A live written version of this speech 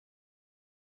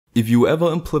If you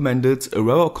ever implemented a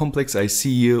rather complex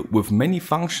IC with many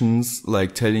functions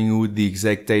like telling you the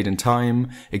exact date and time,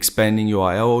 expanding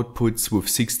your I/O outputs with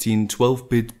 16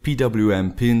 12-bit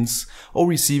PWM pins, or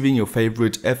receiving your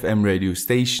favorite FM radio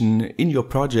station in your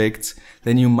project,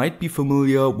 then you might be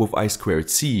familiar with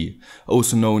I2C,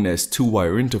 also known as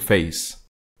two-wire interface.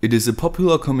 It is a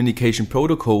popular communication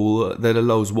protocol that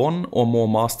allows one or more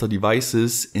master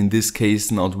devices, in this case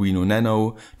an Arduino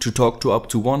Nano, to talk to up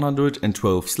to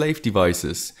 112 slave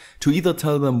devices, to either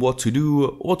tell them what to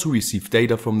do or to receive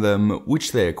data from them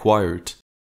which they acquired.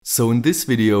 So in this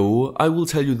video I will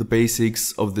tell you the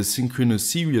basics of the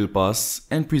Synchronous serial bus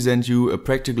and present you a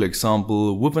practical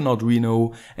example with an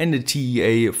Arduino and a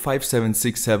TEA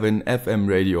 5767 FM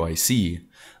radio IC.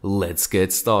 Let's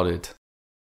get started.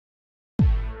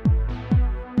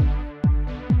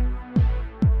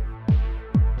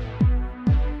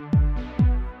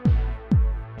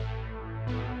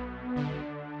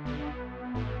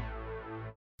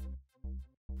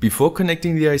 Before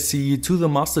connecting the IC to the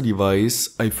master device,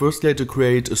 I first had to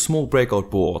create a small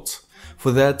breakout board.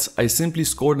 For that, I simply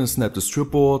scored and snapped the strip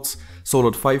board,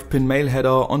 soldered 5-pin male header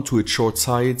onto its short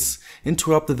sides,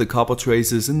 interrupted the copper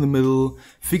traces in the middle,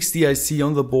 fixed the IC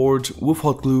on the board with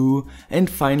hot glue, and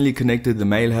finally connected the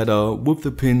male header with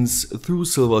the pins through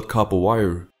silvered copper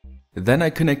wire. Then I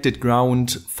connected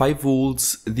ground, 5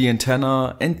 volts, the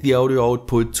antenna and the audio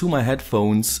output to my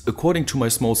headphones according to my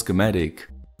small schematic.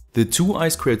 The two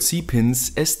I2C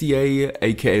pins, SDA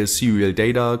aka serial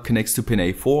data, connects to pin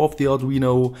A4 of the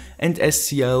Arduino, and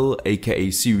SCL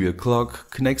aka serial clock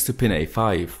connects to pin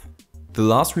A5. The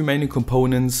last remaining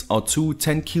components are two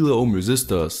 10 kilo ohm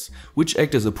resistors, which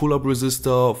act as a pull-up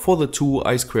resistor for the two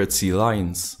I2C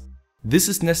lines. This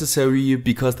is necessary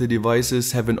because the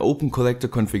devices have an open collector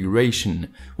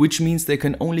configuration, which means they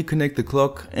can only connect the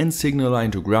clock and signal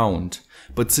line to ground.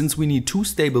 But since we need two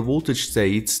stable voltage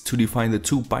states to define the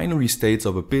two binary states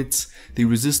of a bit, the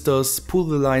resistors pull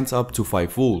the lines up to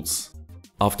 5 volts.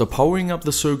 After powering up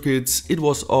the circuits, it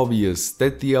was obvious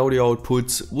that the audio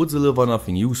output would deliver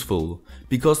nothing useful,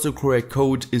 because the correct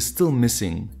code is still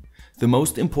missing. The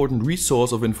most important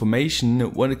resource of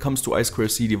information when it comes to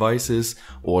I2C devices,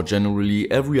 or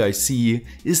generally every IC,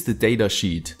 is the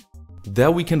datasheet.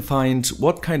 There we can find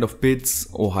what kind of bits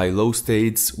or high-low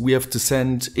states we have to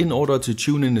send in order to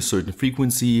tune in a certain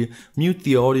frequency, mute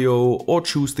the audio or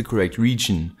choose the correct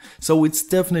region, so it's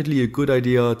definitely a good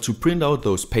idea to print out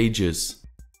those pages.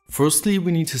 Firstly,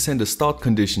 we need to send a start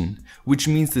condition, which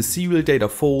means the serial data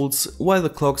falls while the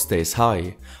clock stays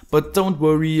high. But don't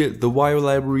worry, the wire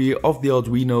library of the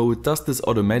Arduino does this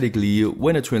automatically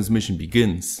when a transmission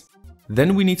begins.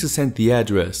 Then we need to send the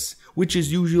address, which is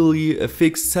usually a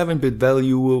fixed 7-bit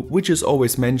value which is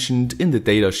always mentioned in the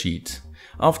datasheet.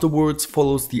 Afterwards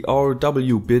follows the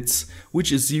RW bits,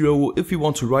 which is 0 if you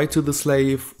want to write to the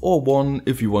slave or 1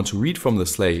 if you want to read from the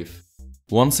slave.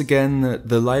 Once again,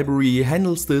 the library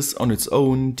handles this on its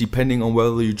own depending on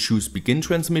whether you choose begin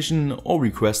transmission or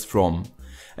request from.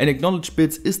 An acknowledge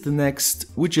bit is the next,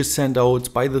 which is sent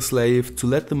out by the slave to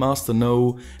let the master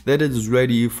know that it is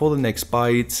ready for the next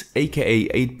byte, aka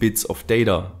 8 bits of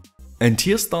data. And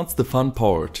here starts the fun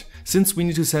part, since we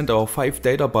need to send our 5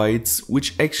 data bytes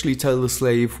which actually tell the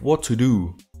slave what to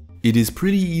do. It is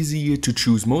pretty easy to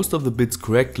choose most of the bits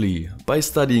correctly by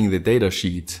studying the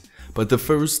datasheet, but the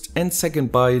first and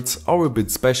second bytes are a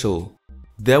bit special.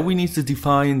 There we need to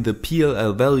define the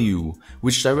PLL value,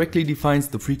 which directly defines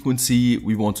the frequency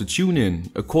we want to tune in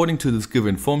according to this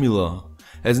given formula.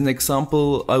 As an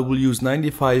example, I will use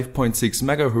 95.6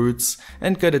 MHz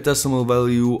and get a decimal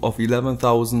value of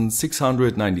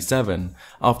 11,697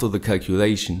 after the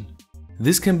calculation.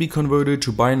 This can be converted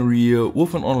to binary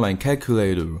with an online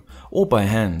calculator or by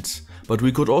hand, but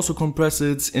we could also compress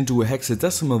it into a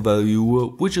hexadecimal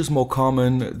value, which is more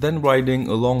common than writing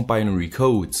a long binary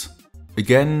code.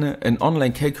 Again, an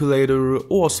online calculator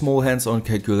or a small hands-on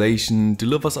calculation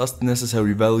delivers us the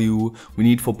necessary value we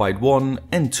need for byte 1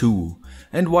 and 2.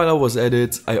 And while I was at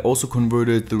it, I also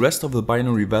converted the rest of the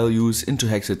binary values into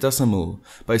hexadecimal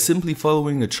by simply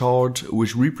following a chart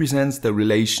which represents their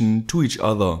relation to each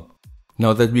other.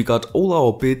 Now that we got all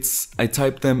our bits, I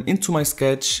typed them into my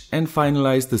sketch and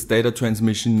finalized this data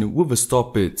transmission with a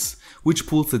stop bit, which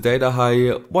pulls the data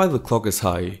high while the clock is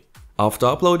high. After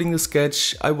uploading the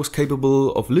sketch, I was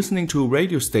capable of listening to a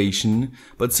radio station,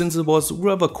 but since it was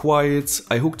rather quiet,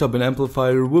 I hooked up an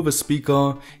amplifier with a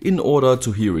speaker in order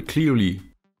to hear it clearly.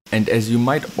 And as you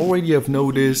might already have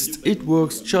noticed, it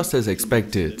works just as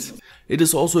expected. It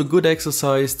is also a good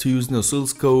exercise to use an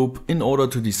oscilloscope in order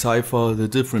to decipher the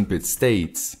different bit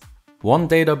states. One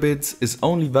data bit is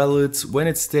only valid when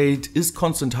its state is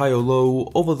constant high or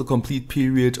low over the complete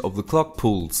period of the clock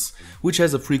pulse, which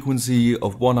has a frequency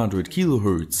of 100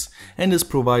 kHz and is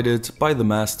provided by the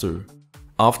master.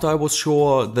 After I was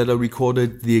sure that I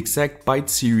recorded the exact byte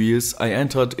series I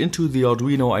entered into the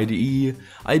Arduino IDE,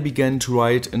 I began to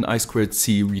write an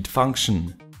I2C read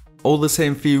function. All the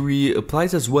same theory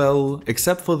applies as well,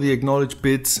 except for the acknowledged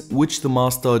bits which the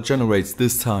master generates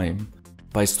this time.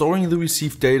 By storing the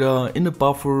received data in a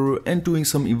buffer and doing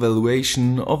some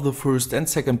evaluation of the first and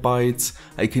second bytes,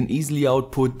 I can easily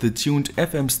output the tuned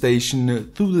FM station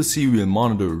through the serial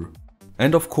monitor.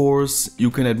 And of course,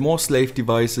 you can add more slave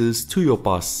devices to your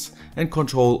bus and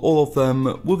control all of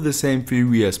them with the same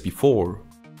theory as before.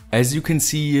 As you can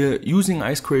see, using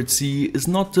I2C is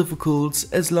not difficult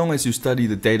as long as you study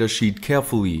the datasheet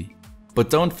carefully. But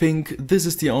don't think this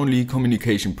is the only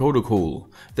communication protocol.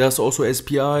 There's also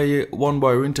SPI,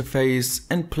 one-wire interface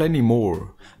and plenty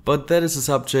more. But that is a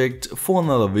subject for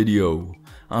another video.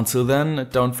 Until then,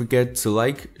 don't forget to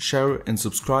like, share and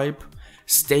subscribe.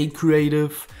 Stay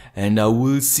creative and I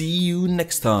will see you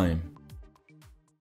next time.